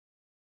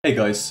Hey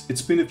guys,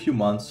 it's been a few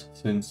months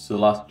since the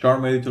last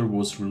charm editor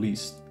was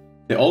released.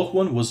 The old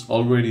one was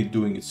already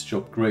doing its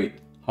job great,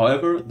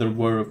 however there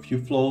were a few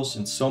flaws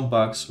and some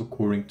bugs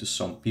occurring to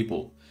some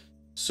people.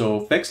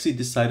 So Fexi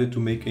decided to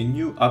make a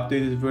new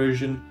updated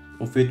version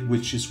of it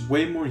which is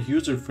way more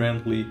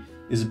user-friendly,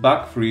 is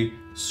bug-free,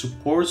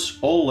 supports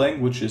all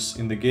languages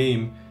in the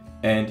game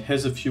and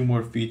has a few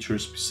more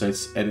features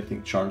besides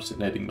editing charms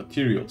and adding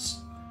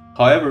materials.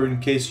 However, in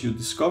case you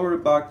discover a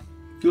bug,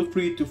 feel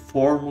free to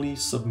formally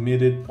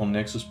submit it on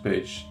Nexus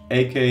page,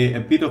 aka a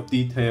bit of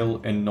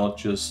detail and not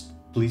just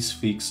please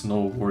fix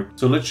no work.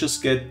 So let's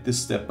just get this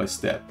step by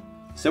step.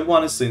 Step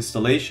 1 is the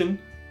installation.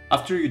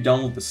 After you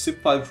download the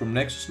zip file from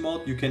Nexus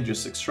mod, you can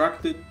just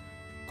extract it,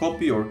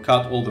 copy or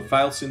cut all the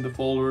files in the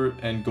folder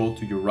and go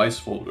to your Rise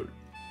folder.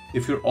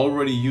 If you're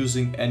already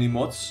using any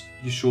mods,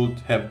 you should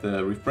have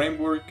the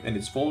reframework and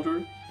its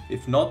folder.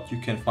 If not,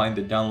 you can find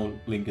the download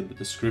link in the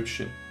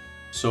description.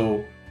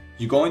 So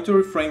you go into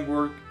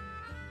reframework,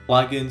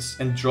 plugins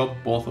and drop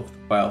both of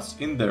the files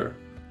in there.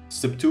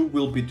 Step 2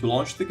 will be to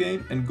launch the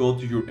game and go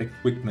to your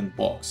equipment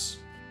box.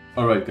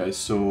 Alright guys,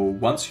 so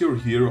once you're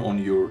here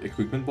on your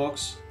equipment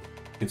box,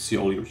 you can see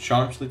all your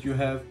charms that you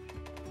have.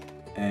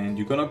 And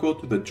you're gonna go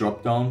to the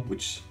drop down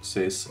which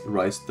says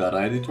Rise Data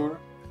Editor.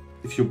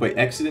 If you by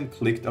accident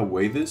clicked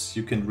away this,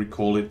 you can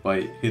recall it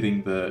by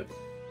hitting the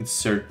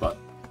insert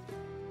button.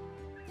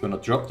 You're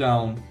gonna drop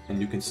down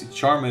and you can see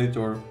Charm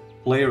Editor,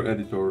 Player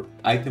Editor,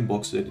 Item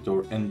Box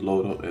Editor and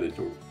Loadout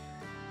Editor.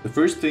 The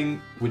first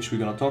thing which we're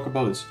gonna talk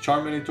about is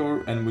Charm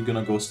Editor, and we're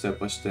gonna go step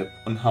by step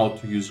on how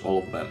to use all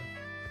of them.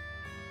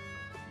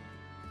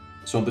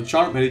 So on the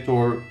Charm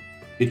Editor,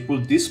 it will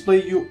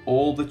display you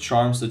all the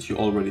charms that you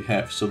already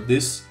have. So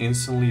this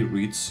instantly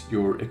reads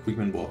your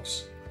equipment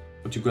box.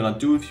 What you're gonna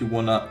do if you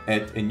wanna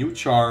add a new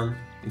charm,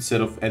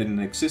 instead of adding an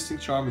existing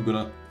charm, you're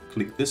gonna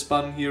click this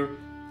button here,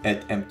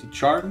 Add Empty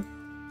Charm.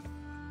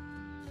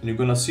 And you're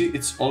gonna see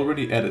it's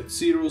already added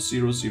 0,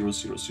 0, 0,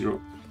 0,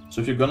 0. So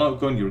if you're gonna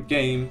go in your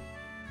game,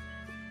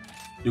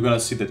 you're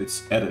gonna see that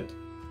it's added.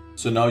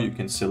 So now you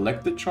can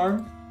select the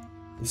charm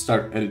and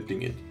start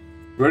editing it.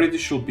 Rarity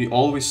should be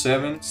always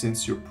 7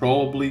 since you're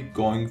probably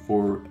going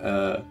for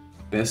a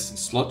best in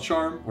slot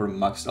charm or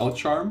maxed out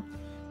charm.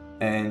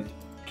 And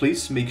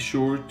please make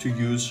sure to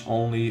use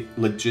only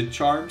legit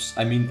charms.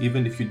 I mean,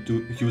 even if you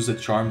do use a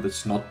charm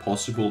that's not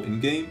possible in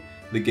game,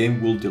 the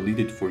game will delete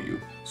it for you.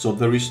 So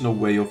there is no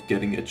way of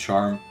getting a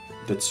charm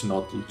that's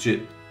not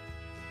legit.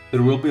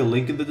 There will be a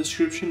link in the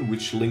description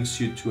which links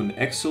you to an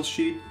Excel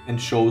sheet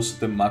and shows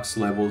the max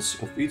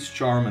levels of each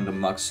charm and the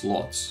max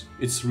slots.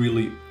 It's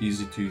really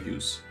easy to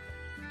use.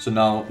 So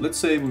now let's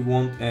say we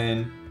want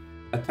an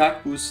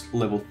attack boost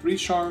level 3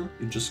 charm.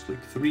 You just click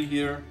 3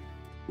 here,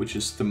 which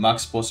is the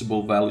max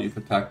possible value of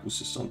attack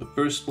boosts on the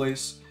first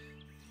place.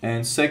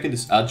 And second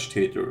is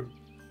Agitator.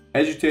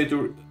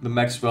 Agitator, the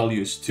max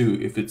value is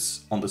 2 if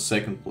it's on the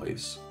second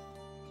place.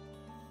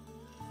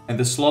 And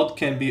the slot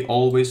can be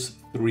always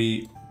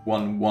 3,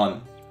 1,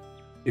 1.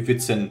 If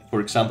it's for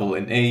example,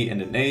 an A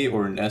and an A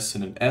or an S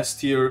and an S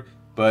tier.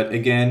 But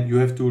again, you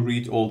have to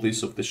read all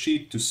this of the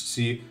sheet to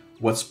see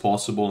what's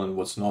possible and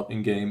what's not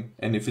in game.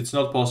 And if it's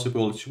not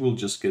possible, it will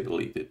just get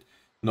deleted.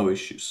 No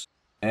issues.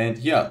 And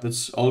yeah,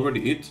 that's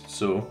already it.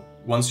 So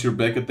once you're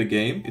back at the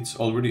game, it's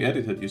already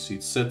edited. You see,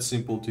 it's that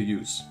simple to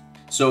use.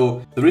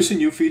 So there is a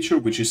new feature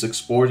which is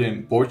export and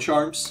import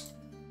charms.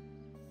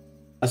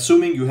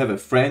 Assuming you have a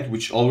friend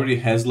which already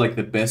has like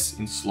the best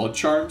in slot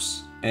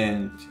charms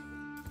and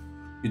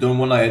you don't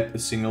want to add a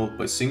single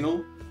by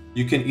single,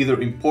 you can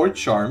either import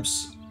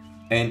charms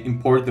and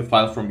import the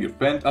file from your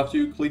friend after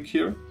you click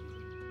here,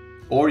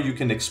 or you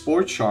can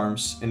export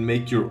charms and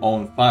make your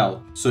own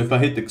file. So if I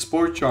hit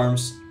export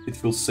charms,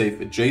 it will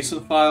save a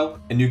JSON file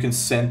and you can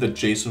send the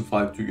JSON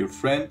file to your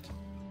friend.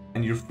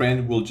 And your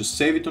friend will just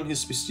save it on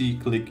his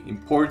PC, click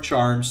import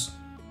charms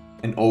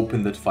and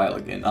open that file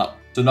again up.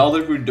 So now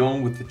that we're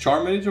done with the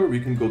charm editor, we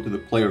can go to the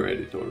player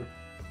editor.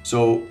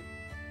 So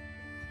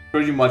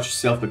pretty much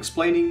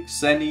self-explaining.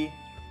 Seni,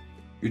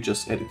 you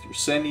just edit your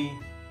Seni.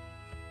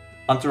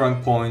 Hunter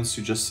rank points,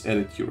 you just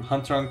edit your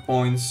hunter rank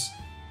points.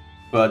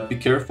 But be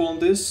careful on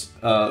this,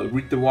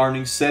 read the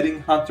warning.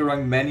 Setting hunter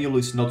rank manual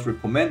is not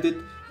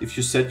recommended. If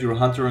you set your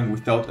hunter rank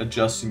without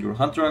adjusting your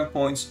hunter rank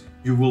points,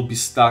 you will be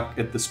stuck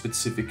at the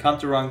specific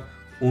hunter rank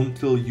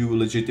until you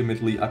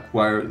legitimately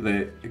acquire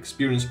the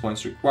experience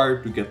points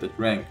required to get that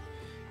rank.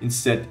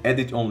 Instead,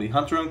 edit only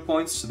hunter rank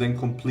points, then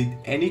complete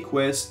any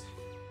quest.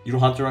 Your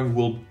hunter rank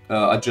will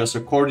adjust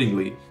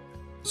accordingly.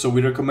 So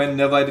we recommend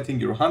never editing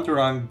your hunter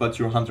rank, but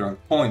your hunter rank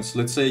points.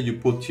 Let's say you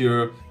put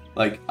here,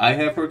 like I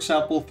have for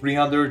example,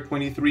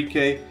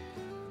 323k.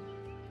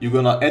 You're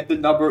gonna add the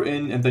number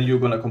in and then you're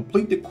gonna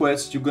complete the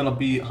quest. You're gonna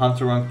be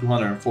hunter rank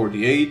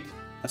 248.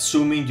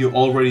 Assuming you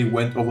already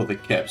went over the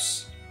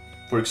caps.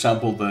 For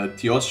example, the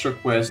Teostra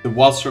quest, the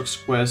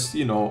Wildstrokes quest,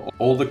 you know,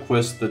 all the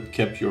quests that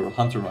kept your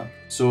hunter rank.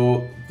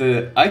 So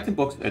the item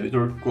box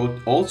editor got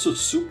also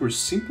super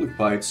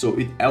simplified, so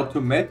it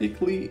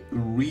automatically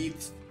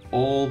reads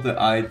all the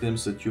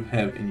items that you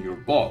have in your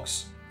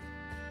box.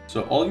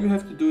 So all you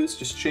have to do is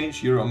just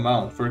change your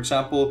amount. For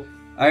example,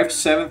 I have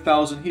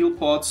 7,000 heal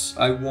pots,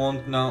 I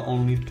want now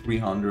only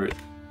 300.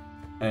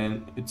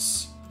 And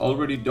it's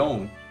already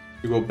done.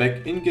 You go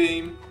back in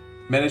game,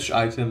 manage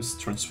items,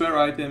 transfer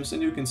items,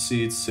 and you can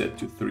see it's set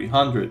to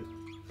 300.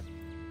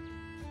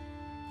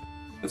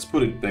 Let's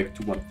put it back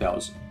to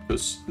 1000,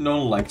 because no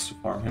one likes to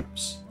farm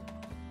herbs.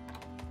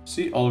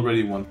 See,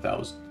 already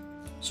 1000.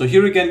 So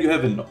here again you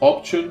have an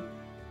option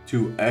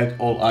to add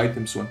all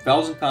items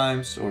 1000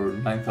 times or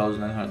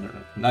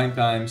 9909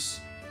 times.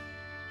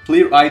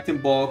 Clear item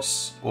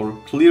box or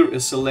clear a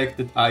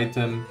selected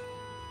item.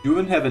 You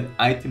even have an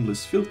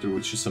itemless filter,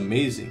 which is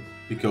amazing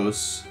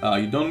because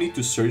you don't need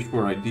to search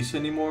for IDs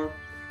anymore.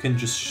 You can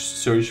just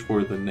search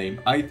for the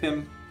name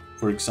item.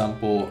 For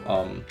example,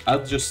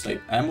 I'll just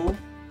type ammo.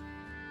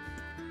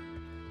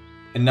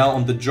 And now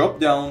on the drop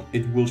down,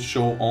 it will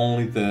show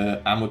only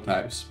the ammo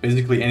types.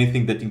 Basically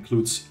anything that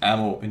includes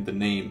ammo in the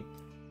name.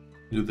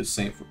 Do the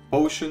same for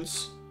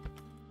potions.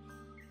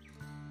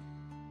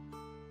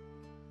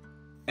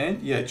 And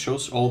yeah, it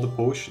shows all the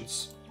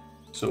potions.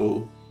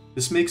 So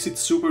this makes it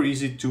super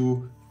easy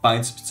to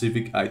find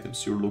specific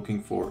items you're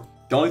looking for.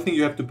 The only thing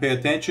you have to pay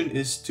attention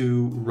is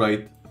to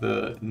write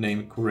the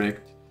name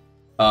correct.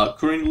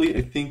 Currently,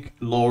 I think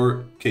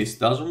lowercase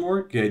doesn't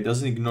work. Yeah, it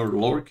doesn't ignore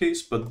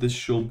lowercase, but this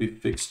should be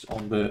fixed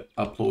on the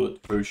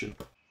uploaded version.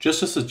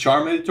 Just as a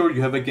charm editor,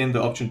 you have again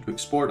the option to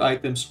export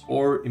items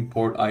or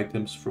import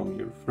items from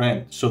your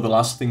friend. So the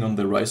last thing on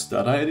the Rise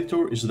data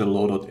editor is the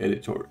loadout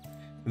editor.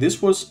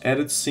 This was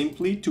added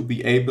simply to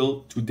be able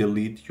to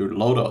delete your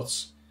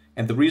loadouts.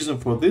 And the reason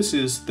for this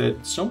is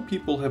that some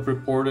people have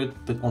reported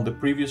that on the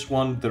previous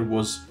one there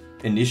was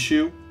an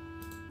issue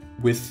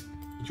with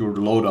your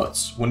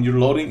loadouts. When you're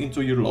loading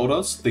into your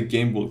loadouts, the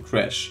game will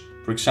crash.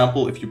 For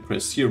example, if you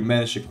press here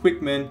manage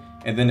equipment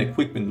and then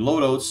equipment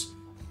loadouts,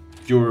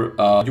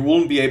 you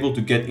won't be able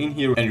to get in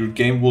here and your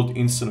game will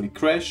instantly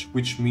crash,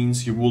 which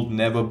means you will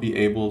never be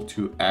able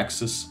to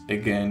access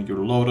again your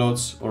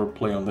loadouts or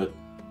play on that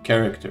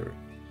character.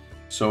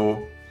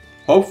 So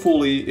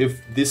hopefully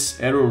if this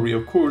error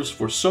reoccurs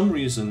for some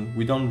reason,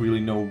 we don't really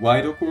know why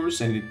it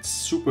occurs and it's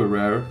super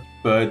rare,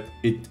 but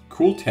it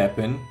could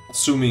happen,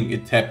 assuming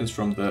it happens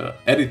from the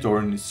editor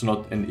and it's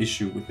not an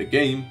issue with the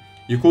game.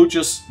 You could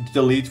just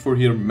delete for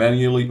here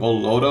manually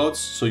all loadouts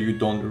so you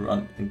don't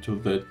run into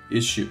that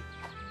issue.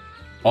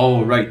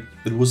 Alright,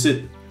 that was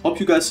it. Hope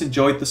you guys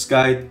enjoyed this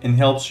guide and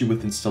helps you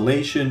with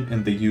installation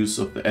and the use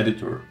of the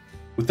editor.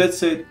 With that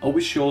said, I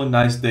wish you all a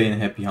nice day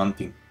and happy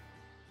hunting.